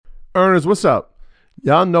Earners, what's up?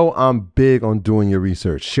 Y'all know I'm big on doing your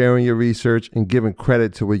research, sharing your research, and giving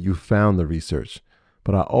credit to where you found the research.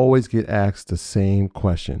 But I always get asked the same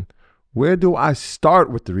question: where do I start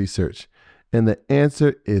with the research? And the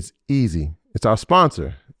answer is easy. It's our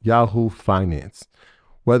sponsor, Yahoo Finance.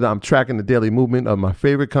 Whether I'm tracking the daily movement of my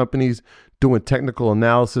favorite companies, doing technical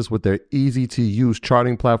analysis with their easy to use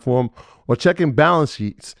charting platform, or checking balance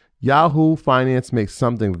sheets, Yahoo Finance makes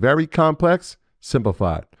something very complex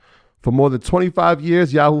simplified. For more than 25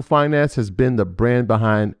 years, Yahoo Finance has been the brand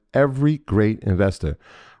behind every great investor.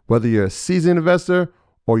 Whether you're a seasoned investor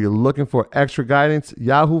or you're looking for extra guidance,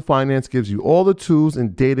 Yahoo Finance gives you all the tools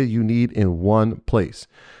and data you need in one place.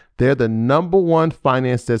 They're the number one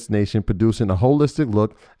finance destination, producing a holistic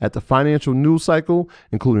look at the financial news cycle,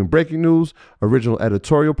 including breaking news, original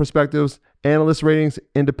editorial perspectives, analyst ratings,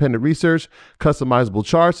 independent research, customizable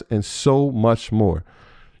charts, and so much more.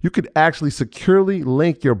 You could actually securely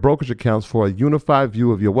link your brokerage accounts for a unified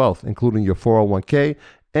view of your wealth, including your 401k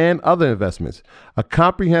and other investments. A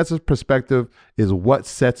comprehensive perspective is what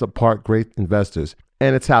sets apart great investors,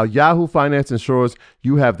 and it's how Yahoo Finance ensures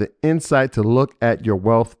you have the insight to look at your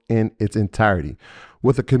wealth in its entirety.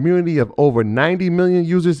 With a community of over 90 million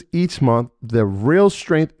users each month, the real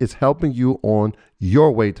strength is helping you on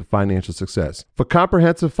your way to financial success. For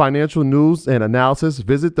comprehensive financial news and analysis,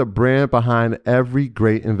 visit the brand behind every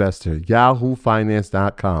great investor,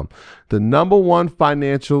 yahoofinance.com. The number one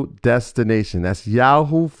financial destination. That's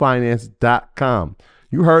yahoofinance.com.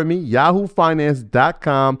 You heard me,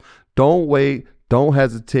 yahoofinance.com. Don't wait, don't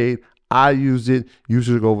hesitate. I used it. You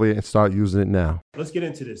should go over there and start using it now. Let's get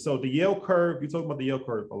into this. So the yield curve, you talk about the yield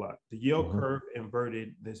curve a lot. The yield curve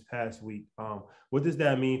inverted this past week. What does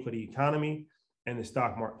that mean for the economy and the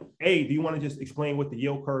stock market? A, do you want to just explain what the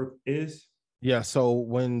yield curve is? Yeah. So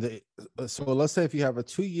let's say if you have a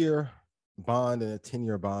 2-year bond and a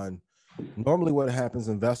 10-year bond, normally what happens,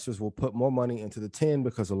 investors will put more money into the 10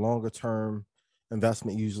 because a longer term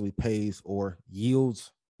investment usually pays or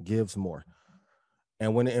yields gives more.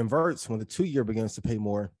 And when it inverts, when the 2-year begins to pay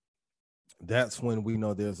more, that's when we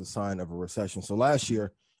know there's a sign of a recession. So last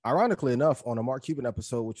year, ironically enough, on a Mark Cuban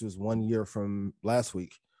episode, which was 1 year from last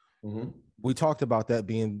week, we talked about that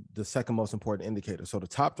being the second most important indicator. So the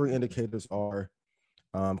top 3 indicators are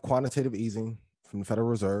quantitative easing from the Federal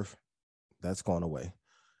Reserve. That's gone away.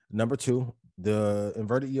 Number 2, the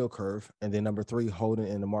inverted yield curve. And then number 3, holding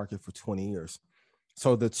in the market for 20 years.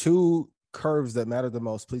 So the 2 curves that matter the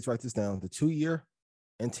most, please write this down: the 2-year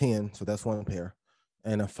and 10, so that's one pair,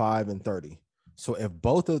 and a 5 and 30. So if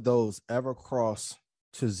both of those ever cross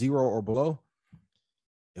to 0 or below,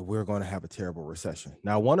 we're going to have a terrible recession.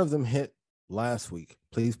 Now, one of them hit last week.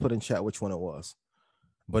 Please put in chat which one it was.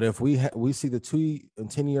 But if we see the 2 and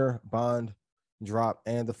 10-year bond drop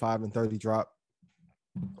and the 5 and 30 drop,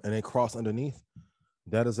 and they cross underneath,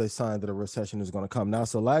 that is a sign that a recession is going to come. Now,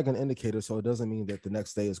 it's a lagging indicator, so it doesn't mean that the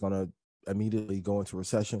next day is going to immediately go into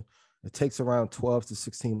recession. It takes around 12 to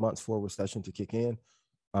 16 months for a recession to kick in.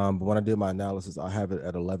 But when I did my analysis, I have it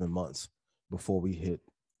at 11 months before we hit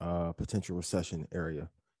potential recession area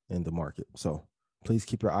in the market. So please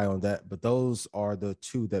keep your eye on that. But those are the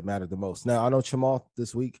 2 that matter the most. Now, I know Chamal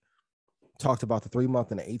this week talked about the 3-month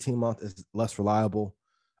and the 18-month is less reliable.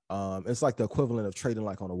 It's like the equivalent of trading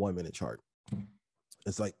like on a 1-minute chart.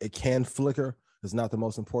 It's like it can flicker. It's not the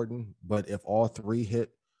most important. But if all 3 hit,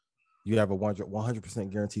 you have a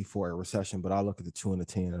 100% guarantee for a recession. But I look at the 2 and the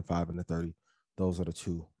 10 and 5 and the 30. Those are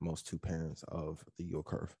the most two parents of the yield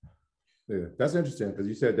curve. Yeah, that's interesting because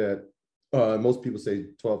you said that most people say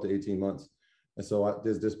 12 to 18 months. And so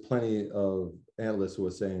there's plenty of analysts who are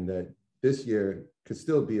saying that this year could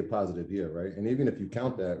still be a positive year, right? And even if you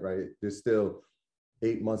count that, right, there's still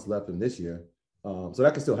 8 months left in this year. So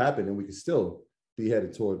that could still happen and we could still be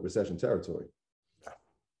headed toward recession territory.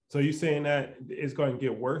 So you're saying that it's going to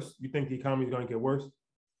get worse? You think the economy is going to get worse?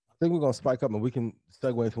 I think we're going to spike up, and we can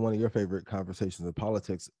segue into one of your favorite conversations of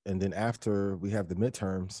politics. And then after we have the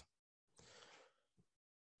midterms,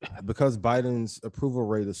 because Biden's approval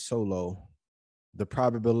rate is so low, the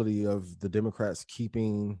probability of the Democrats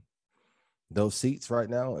keeping those seats right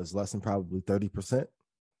now is less than probably 30%.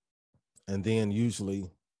 And then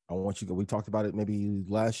usually, we talked about it maybe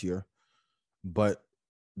last year, but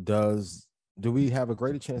do we have a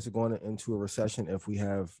greater chance of going into a recession if we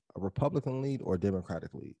have a Republican lead or a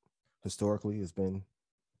Democratic lead? Historically, it's been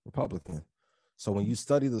Republican. So when you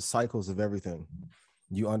study the cycles of everything,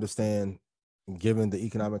 you understand, given the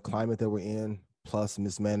economic climate that we're in, plus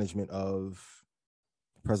mismanagement of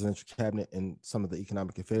presidential cabinet and some of the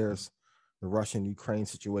economic affairs, the Russian-Ukraine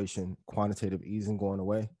situation, quantitative easing going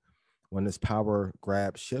away, when this power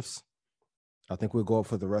grab shifts, I think we'll go up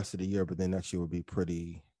for the rest of the year, but then next year will be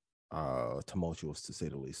pretty tumultuous, to say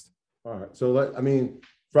the least. All right. So,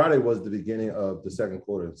 Friday was the beginning of the second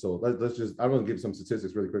quarter. So let's just, I'm going to give some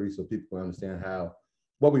statistics really quickly so people can understand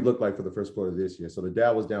what we look like for the first quarter of this year. So the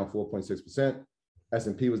Dow was down 4.6%,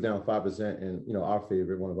 S&P was down 5%, and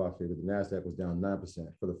one of our favorite, the NASDAQ was down 9%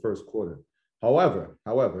 for the first quarter. However,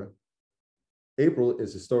 April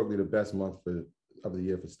is historically the best month of the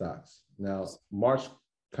year for stocks. Now, March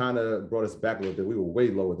kind of brought us back a little bit. We were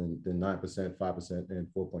way lower than 9%, 5%, and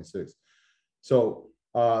 4.6%. So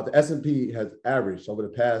the S&P has averaged over the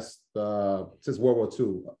past, since World War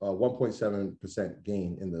II, 1.7%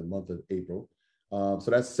 gain in the month of April. So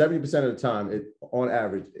that's 70% of the time, on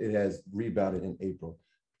average, it has rebounded in April,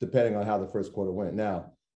 depending on how the first quarter went.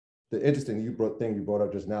 Now, the interesting thing you brought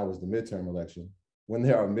up just now was the midterm election. When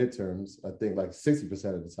there are midterms, I think like 60%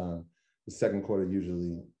 of the time, the second quarter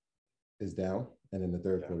usually is down, and then the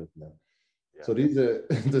third quarter is down. Yeah. So these are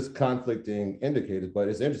just conflicting indicators, but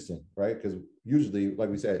it's interesting, right? Because usually, like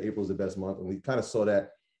we said, April is the best month, and we kind of saw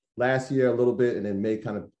that last year a little bit, and then May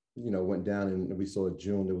kind of went down, and we saw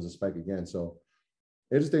June there was a spike again. So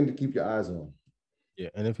interesting to keep your eyes on. Yeah,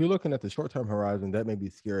 and if you're looking at the short-term horizon, that may be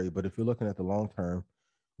scary, but if you're looking at the long-term,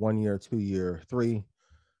 1 year, 2 year, 3,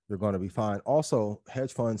 you're going to be fine. Also,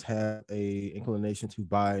 hedge funds have a inclination to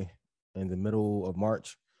buy in the middle of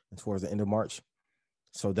March and towards the end of March.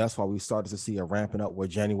 So that's why we started to see a ramping up where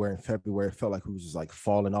January and February felt like we was just like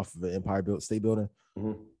falling off of the Empire State Building.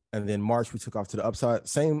 Mm-hmm. And then March, we took off to the upside.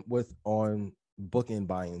 Same with on bookend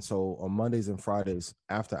buying. So on Mondays and Fridays,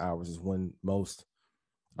 after hours is when most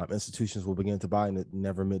institutions will begin to buy, and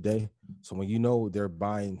never midday. So when they're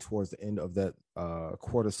buying towards the end of that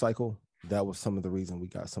quarter cycle, that was some of the reason we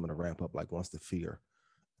got some of the ramp up, like once the fear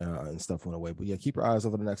and stuff went away. But yeah, keep your eyes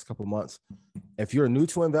over the next couple of months. If you're new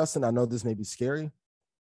to investing, I know this may be scary,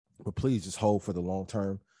 but please just hold for the long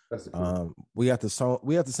term. We have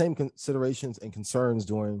the same considerations and concerns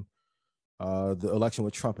during the election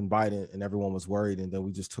with Trump and Biden, and everyone was worried, and then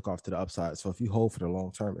we just took off to the upside. So if you hold for the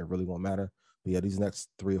long term, it really won't matter. But yeah, these next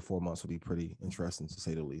 3 or 4 months will be pretty interesting, to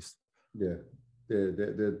say the least. Yeah,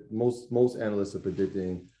 most analysts are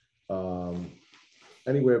predicting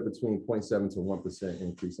anywhere between 0.7 to 1%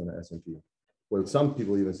 increase on the S&P. With some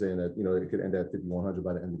people even saying that it could end at 5,100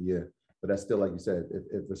 by the end of the year. But that's still, like you said,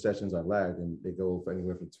 if recessions are lagged and they go for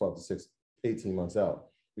anywhere from 12 to 18 months out,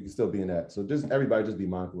 we can still be in that. So everybody just be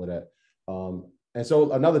mindful of that. And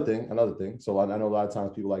so another thing. So I know a lot of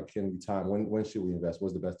times people like, can we time? When should we invest?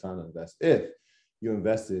 What's the best time to invest? If you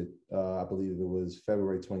invested, I believe it was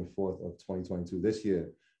February 24th of 2022, this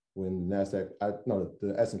year, when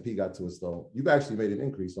the S&P got to its low, you've actually made an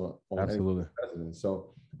increase on absolutely.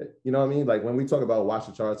 So, you know what I mean? Like when we talk about watch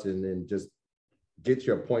the charts and then just get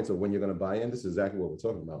your points of when you're going to buy in, this is exactly what we're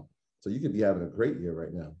talking about. So you could be having a great year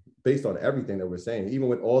right now based on everything that we're saying. Even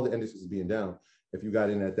with all the indexes being down, if you got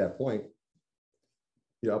in at that point,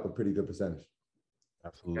 you're up a pretty good percentage.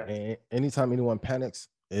 Absolutely. And anytime anyone panics,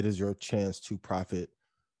 it is your chance to profit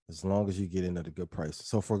as long as you get in at a good price.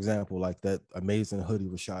 So for example, like that amazing hoodie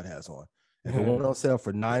Rashad has on, if it went on sale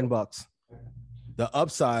for $9, the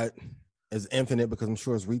upside is infinite because I'm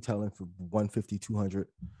sure it's retailing for $150,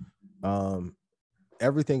 $200.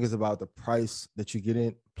 Everything is about the price that you get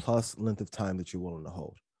in plus length of time that you're willing to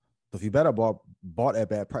hold. So if you bought at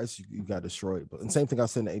bad price, you got destroyed. But and same thing I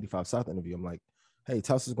said in the 85 South interview. I'm like, hey,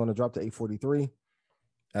 Tesla's going to drop to 843.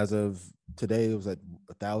 As of today, it was at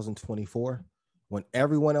 1,024. When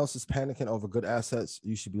everyone else is panicking over good assets,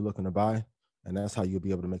 you should be looking to buy. And that's how you'll be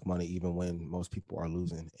able to make money even when most people are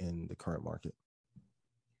losing in the current market.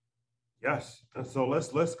 Yes. And so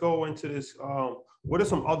let's go into this. What are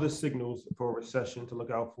some other signals for a recession to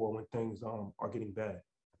look out for when things are getting bad?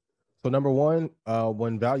 So number one,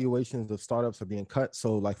 when valuations of startups are being cut.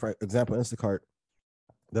 So like, for example, Instacart,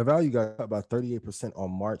 their value got cut by 38%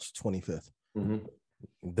 on March 25th. Mm-hmm.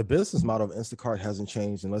 The business model of Instacart hasn't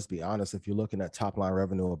changed. And let's be honest, if you're looking at top line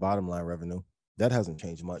revenue or bottom line revenue, that hasn't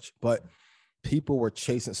changed much. But people were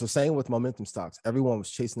chasing. So same with momentum stocks. Everyone was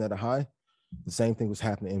chasing at a high. The same thing was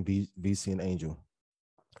happening in VC and Angel.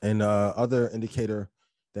 And other indicator,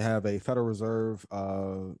 they have a Federal Reserve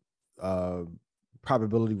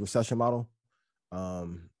probability recession model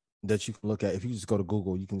that you can look at. If you just go to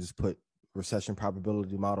Google, you can just put recession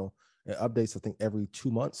probability model. It updates, I think, every 2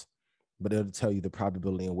 months, but it'll tell you the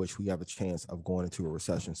probability in which we have a chance of going into a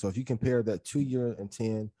recession. So if you compare that 2 year and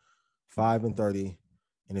 10, 5 and 30,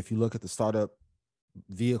 and if you look at the startup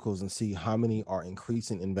vehicles and see how many are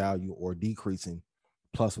increasing in value or decreasing,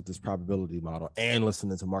 plus with this probability model and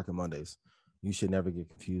listening to Market Mondays, you should never get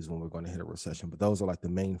confused when we're going to hit a recession. But those are like the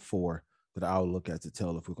main 4 that I'll look at to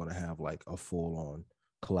tell if we're going to have like a full on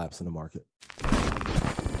collapse in the market.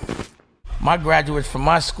 My graduates from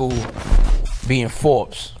my school being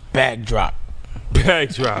Forbes, bag drop.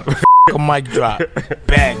 Bag drop. A mic drop,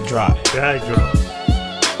 bag drop. Bag drop.